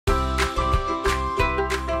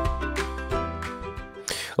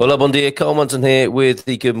Hola, bom dia. Carl Munson here with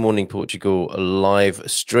the Good Morning Portugal live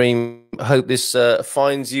stream. I hope this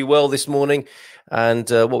finds you well this morning. And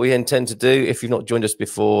what we intend to do, if you've not joined us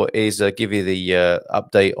before, is give you the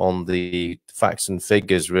update on the facts and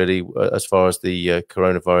figures, really, as far as the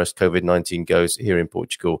coronavirus COVID-19 goes here in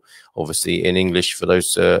Portugal. Obviously in English for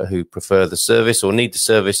those who prefer the service or need the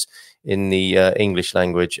service in the English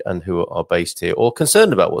language and who are based here or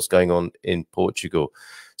concerned about what's going on in Portugal.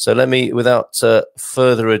 So let me, without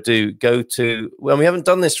further ado, go to, well, we haven't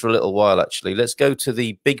done this for a little while, actually. Let's go to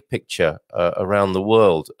the big picture around the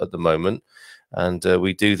world at the moment. And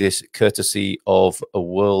we do this courtesy of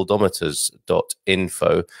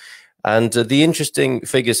worldometers.info. And the interesting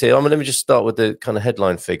figures here, let me just start with the kind of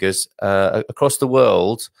headline figures. Across the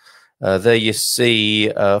world, there you see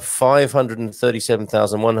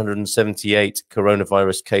 537,178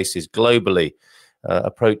 coronavirus cases globally.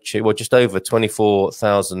 Approaching, well, just over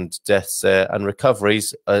 24,000 deaths there, and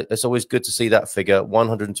recoveries. It's always good to see that figure,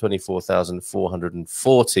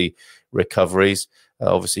 124,440 recoveries.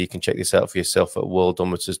 Obviously, you can check this out for yourself at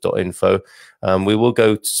worldometers.info. We will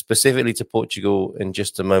go specifically to Portugal in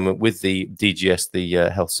just a moment with the DGS, the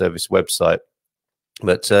health service website.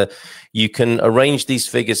 But you can arrange these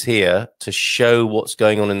figures here to show what's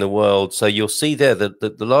going on in the world. So you'll see there that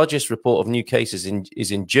the largest report of new cases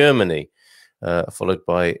is in Germany. Followed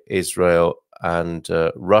by Israel and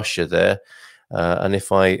Russia there. And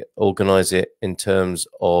if I organize it in terms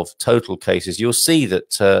of total cases, you'll see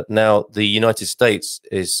that now the United States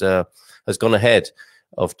has gone ahead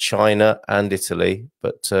of China and Italy.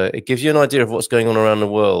 But it gives you an idea of what's going on around the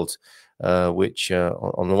world, which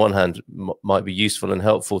on the one hand might be useful and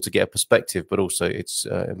helpful to get a perspective, but also it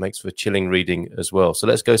makes for chilling reading as well. So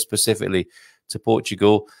let's go specifically to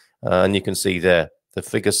Portugal, and you can see there. The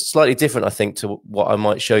figures slightly different, I think, to what I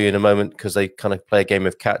might show you in a moment because they kind of play a game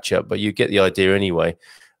of catch-up, but you get the idea anyway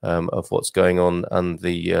of what's going on and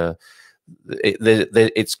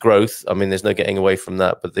its growth. I mean, there's no getting away from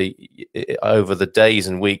that, but over the days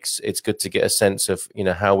and weeks, it's good to get a sense of,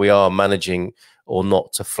 how we are managing or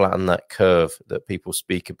not to flatten that curve that people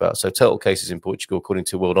speak about. So total cases in Portugal, according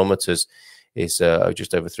to Worldometers, is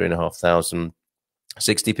just over 3,500.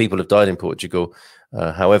 60 people have died in Portugal.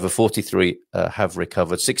 However, 43 have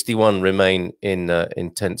recovered. 61 remain in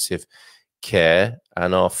intensive care.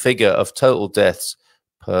 And our figure of total deaths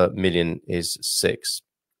per million is 6,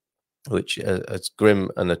 which, as grim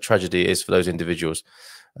and a tragedy is for those individuals,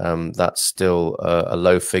 that's still a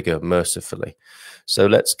low figure, mercifully. So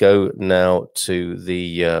let's go now to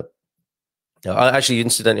the... actually,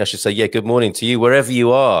 incidentally, I should say, good morning to you, wherever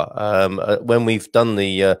you are. When we've done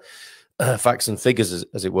the... facts and figures,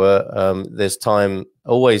 as it were, there's time,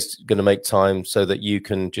 always going to make time so that you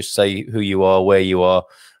can just say who you are, where you are,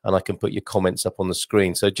 and I can put your comments up on the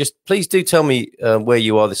screen. So just please do tell me where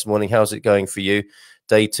you are this morning. How's it going for you?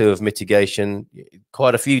 Day 2 of mitigation,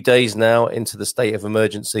 quite a few days now into the state of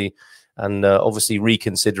emergency, and obviously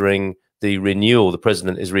reconsidering the renewal. The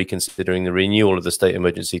president is reconsidering the renewal of the state of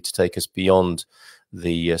emergency to take us beyond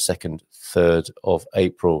the 2nd, 3rd of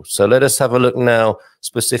April. So let us have a look now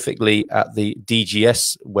specifically at the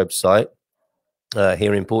DGS website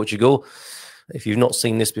here in Portugal. If you've not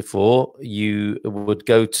seen this before, you would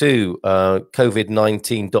go to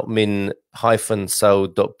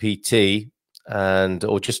covid19.min-saud.pt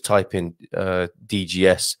or just type in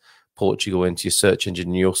DGS Portugal into your search engine,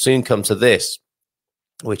 and you'll soon come to this,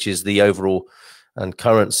 which is the overall and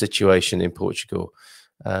current situation in Portugal.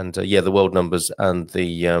 And the world numbers and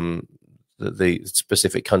the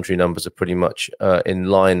specific country numbers are pretty much in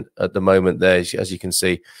line at the moment there, as you can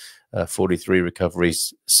see. 43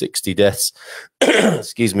 recoveries, 60 deaths.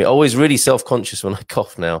 Excuse me. Always really self-conscious when I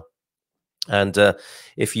cough now. And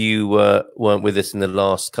if you weren't with us in the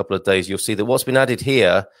last couple of days, you'll see that what's been added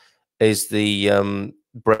here is the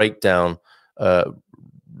breakdown kind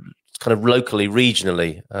of locally,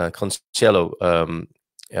 regionally, Conselho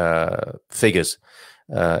figures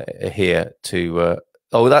here to...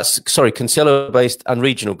 Conselho based and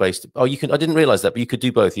regional based. Oh, you can. I didn't realize that, but you could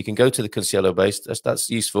do both. You can go to the Conselho based. That's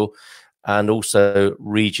useful, and also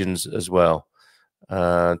regions as well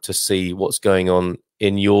to see what's going on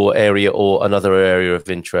in your area or another area of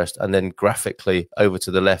interest. And then graphically over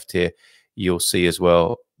to the left here, you'll see as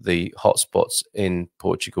well the hotspots in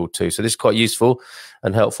Portugal too. So this is quite useful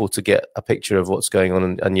and helpful to get a picture of what's going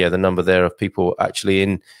on. And the number there of people actually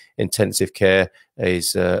in intensive care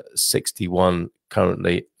is 61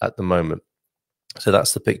 currently at the moment. So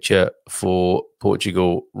that's the picture for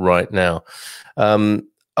Portugal right now.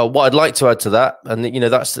 What I'd like to add to that, and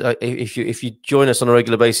that's if you join us on a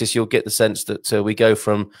regular basis, you'll get the sense that we go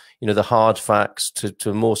from the hard facts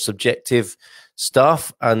to more subjective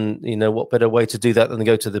stuff. And, what better way to do that than to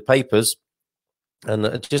go to the papers?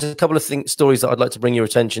 And just a couple of stories that I'd like to bring your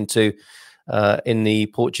attention to in the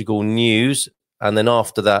Portugal news. And then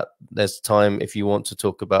after that, there's time if you want to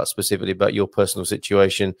talk about specifically about your personal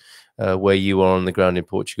situation, where you are on the ground in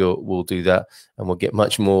Portugal. We'll do that, and we'll get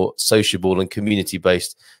much more sociable and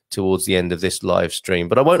community-based towards the end of this live stream.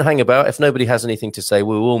 But I won't hang about. If nobody has anything to say,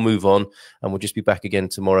 we will move on, and we'll just be back again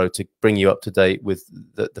tomorrow to bring you up to date with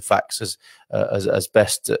the facts as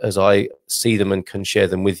best as I see them and can share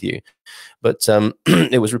them with you. But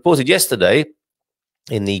it was reported yesterday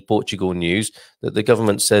in the Portugal news that the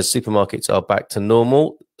government says supermarkets are back to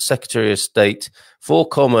normal. Secretary of State for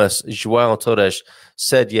Commerce, João Torres,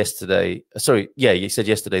 said yesterday, he said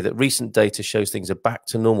yesterday that recent data shows things are back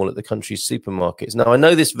to normal at the country's supermarkets. Now, I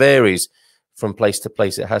know this varies from place to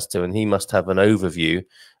place. It has to, and he must have an overview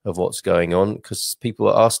of what's going on, because people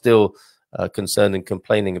are still concerned and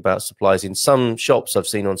complaining about supplies in some shops I've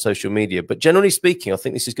seen on social media. But generally speaking, I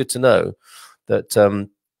think this is good to know that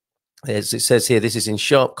as it says here, this is in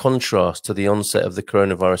sharp contrast to the onset of the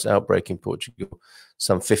coronavirus outbreak in Portugal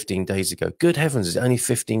some 15 days ago. Good heavens, it's only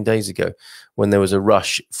 15 days ago when there was a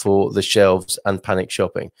rush for the shelves and panic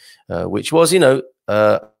shopping, which was, an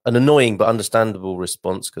annoying but understandable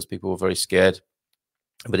response because people were very scared.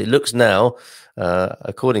 But it looks now,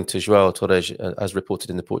 according to João Torres, as reported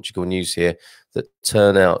in the Portugal news here, that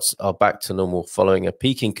turnouts are back to normal following a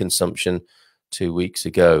peak in consumption 2 weeks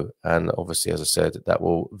ago. And obviously, as I said, that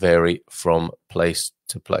will vary from place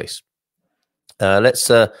to place. Let's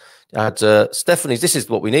add Stephanie's. This is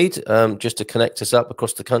what we need just to connect us up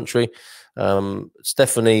across the country.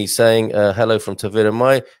 Stephanie saying hello from Tavira.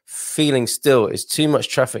 My feeling still is too much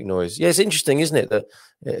traffic noise. Yeah, it's interesting, isn't it,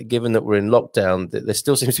 that given that we're in lockdown, that there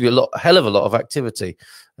still seems to be a hell of a lot of activity.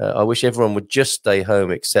 I wish everyone would just stay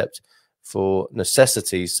home except for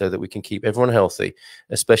necessities so that we can keep everyone healthy,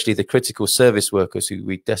 especially the critical service workers who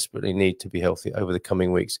we desperately need to be healthy over the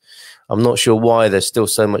coming weeks. I'm not sure why there's still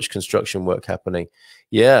so much construction work happening.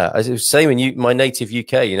 Yeah, as I was saying, in my native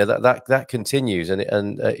UK, that continues, and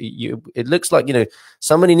it looks like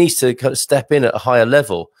somebody needs to kind of step in at a higher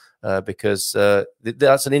level because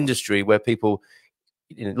that's an industry where people,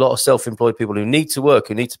 a lot of self-employed people who need to work,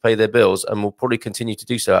 who need to pay their bills, and will probably continue to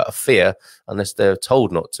do so out of fear unless they're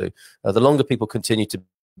told not to. The longer people continue to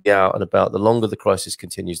be out and about, the longer the crisis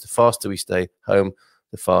continues, the faster we stay home,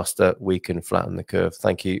 the faster we can flatten the curve.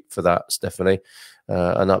 Thank you for that, Stephanie.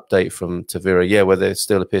 An update from Tavira, yeah, where there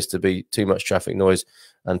still appears to be too much traffic noise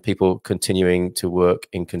and people continuing to work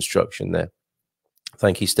in construction there.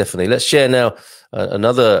 Thank you, Stephanie. Let's share now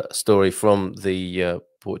another story from the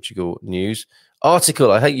Portugal news.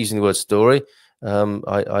 Article, I hate using the word story.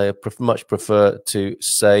 I much prefer to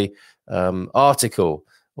say article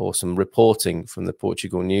or some reporting from the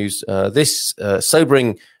Portugal news. This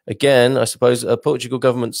sobering again, I suppose. Portugal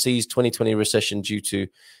government sees 2020 recession due to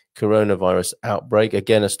coronavirus outbreak.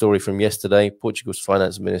 Again, a story from yesterday. Portugal's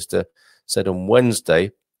finance minister said on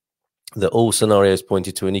Wednesday that all scenarios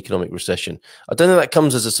pointed to an economic recession. I don't think that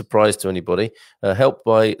comes as a surprise to anybody. Helped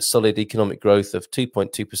by solid economic growth of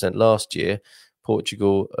 2.2% last year,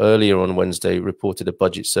 Portugal earlier on Wednesday reported a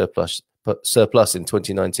budget surplus in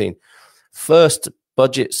 2019. First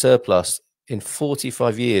budget surplus in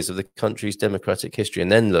 45 years of the country's democratic history.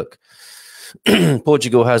 And then look,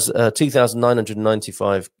 Portugal has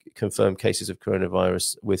 2,995 confirmed cases of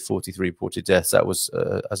coronavirus with 43 reported deaths. That was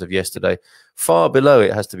as of yesterday. Far below,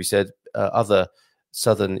 it has to be said, other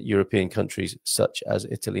southern European countries such as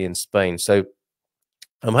Italy and Spain. So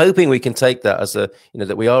I'm hoping we can take that as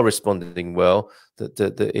that we are responding well, that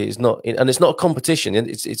it is not, and it's not a competition.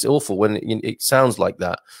 It's awful when it sounds like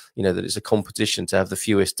that, that it's a competition to have the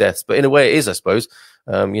fewest deaths. But in a way it is, I suppose,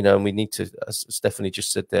 and we need to, as Stephanie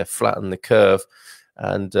just said there, flatten the curve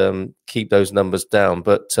and keep those numbers down.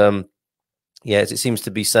 But yeah, as it seems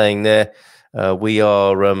to be saying there, we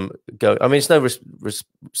are going. I mean, it's no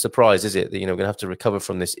surprise, is it, that we're going to have to recover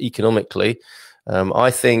from this economically.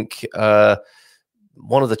 I think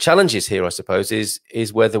one of the challenges here, I suppose,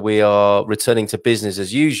 is whether we are returning to business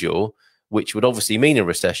as usual, which would obviously mean a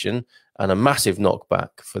recession and a massive knockback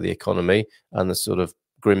for the economy, and the sort of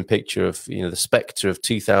grim picture of the spectre of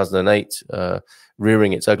 2008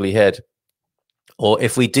 rearing its ugly head. Or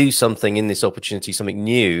if we do something in this opportunity, something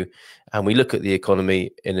new, and we look at the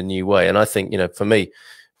economy in a new way. And I think, for me,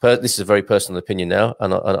 this is a very personal opinion now,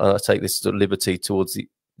 and I take this sort of liberty towards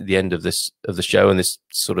the end of the show and this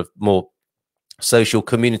sort of more social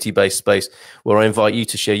community-based space where I invite you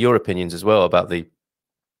to share your opinions as well about the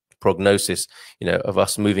prognosis, of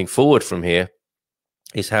us moving forward from here,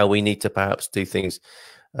 is how we need to perhaps do things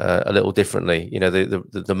a little differently. You know,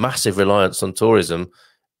 the massive reliance on tourism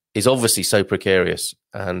is obviously so precarious.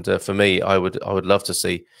 And for me, I would love to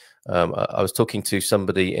see. I was talking to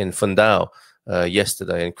somebody in Fundao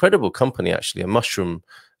yesterday, incredible company actually, a mushroom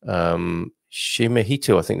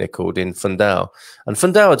Shimehito, I think they're called, in Fundao. And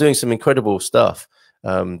Fundao are doing some incredible stuff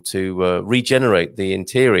to regenerate the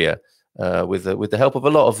interior with the help of a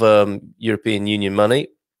lot of European Union money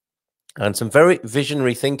and some very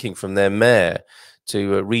visionary thinking from their mayor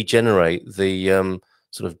to regenerate the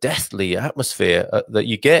sort of deathly atmosphere that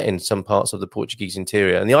you get in some parts of the Portuguese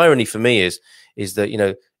interior. And the irony for me is that, you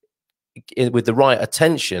know, with the right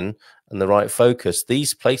attention and the right focus,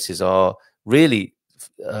 these places are really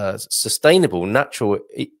sustainable, natural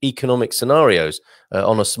economic scenarios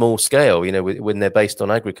on a small scale, you know, when they're based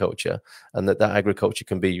on agriculture, and that agriculture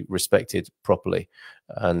can be respected properly.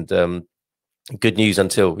 And good news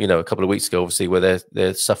until, you know, a couple of weeks ago, obviously, where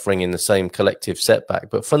they're suffering in the same collective setback.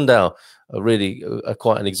 But Fundao are really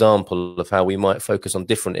quite an example of how we might focus on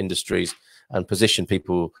different industries and position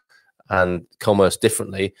people and commerce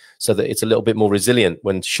differently, so that it's a little bit more resilient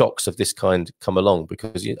when shocks of this kind come along.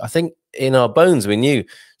 Because I think in our bones we knew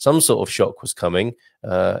some sort of shock was coming,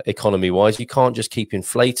 economy-wise. You can't just keep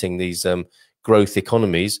inflating these growth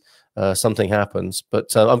economies. Something happens.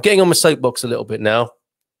 But I'm getting on my soapbox a little bit now,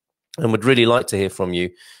 and would really like to hear from you.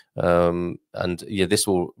 And yeah, this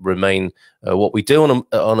will remain what we do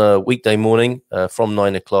on a weekday morning from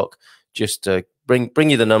 9 o'clock. Just bring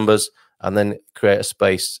you the numbers, and then create a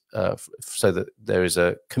space so that there is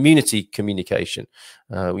a community communication,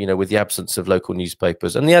 you know, with the absence of local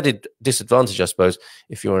newspapers. And the added disadvantage, I suppose,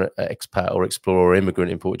 if you're an expat or explorer or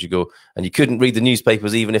immigrant in Portugal and you couldn't read the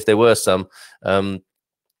newspapers, even if there were some,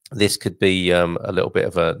 this could be a little bit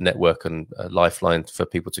of a network and a lifeline for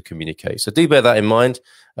people to communicate. So do bear that in mind.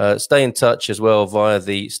 Stay in touch as well via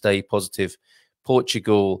the Stay Positive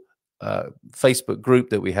Portugal Facebook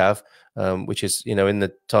group that we have, which is, you know, in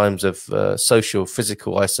the times of social,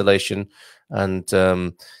 physical isolation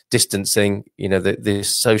and distancing, you know,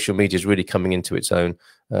 this social media is really coming into its own.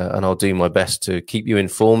 And I'll do my best to keep you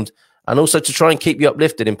informed, and also to try and keep you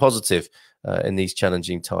uplifted and positive in these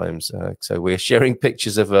challenging times. So we're sharing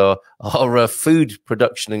pictures of our food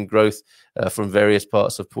production and growth from various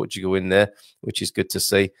parts of Portugal in there, which is good to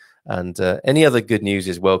see. And any other good news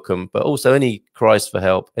is welcome, but also any cries for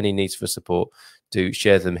help, any needs for support, do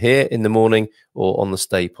share them here in the morning or on the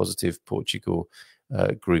Stay Positive Portugal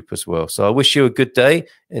group as well. So I wish you a good day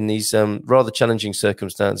in these rather challenging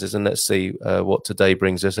circumstances, and let's see what today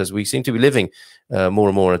brings us, as we seem to be living more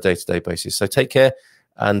and more on a day-to-day basis. So take care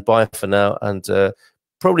and bye for now, and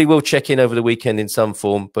probably will check in over the weekend in some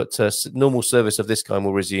form, but normal service of this kind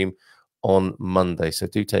will resume on Monday. So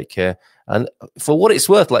do take care, and for what it's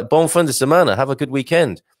worth, like, bon fin de semana, have a good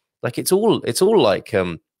weekend. Like, it's all like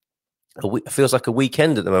it feels like a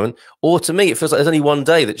weekend at the moment, or to me it feels like there's only one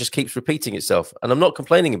day that just keeps repeating itself, and I'm not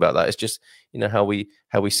complaining about that. It's just, you know, how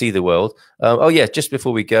we see the world. Oh yeah, just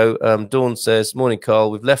before we go, Dawn says, morning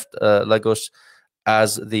Carl, we've left Lagos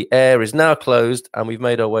as the air is now closed, and we've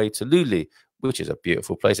made our way to Luli, which is a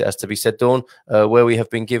beautiful place, it has to be said, Dawn, where we have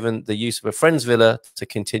been given the use of a friend's villa to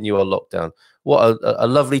continue our lockdown. What a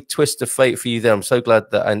lovely twist of fate for you there. I'm so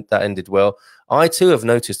glad that that ended well. I too have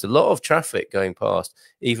noticed a lot of traffic going past,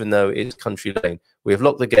 even though it's country lane. We have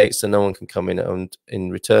locked the gates so no one can come in, and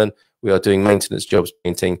in return, we are doing maintenance jobs,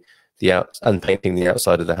 painting the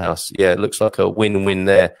outside of the house. Yeah, it looks like a win-win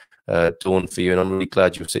there, Dawn, for you, and I'm really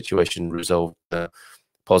glad your situation resolved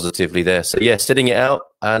positively there. So yeah, sitting it out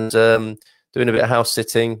and doing a bit of house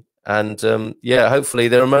sitting, and yeah, hopefully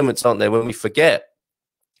there are moments, aren't there, when we forget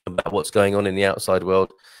about what's going on in the outside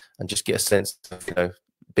world and just get a sense of, you know,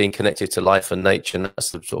 being connected to life and nature, and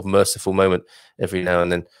that's a sort of merciful moment every now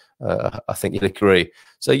and then. I think you'll agree.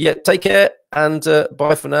 So yeah, take care, and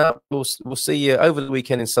bye for now. We'll see you over the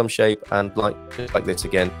weekend in some shape, and just like this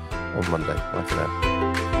again on Monday. Bye for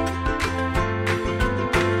now.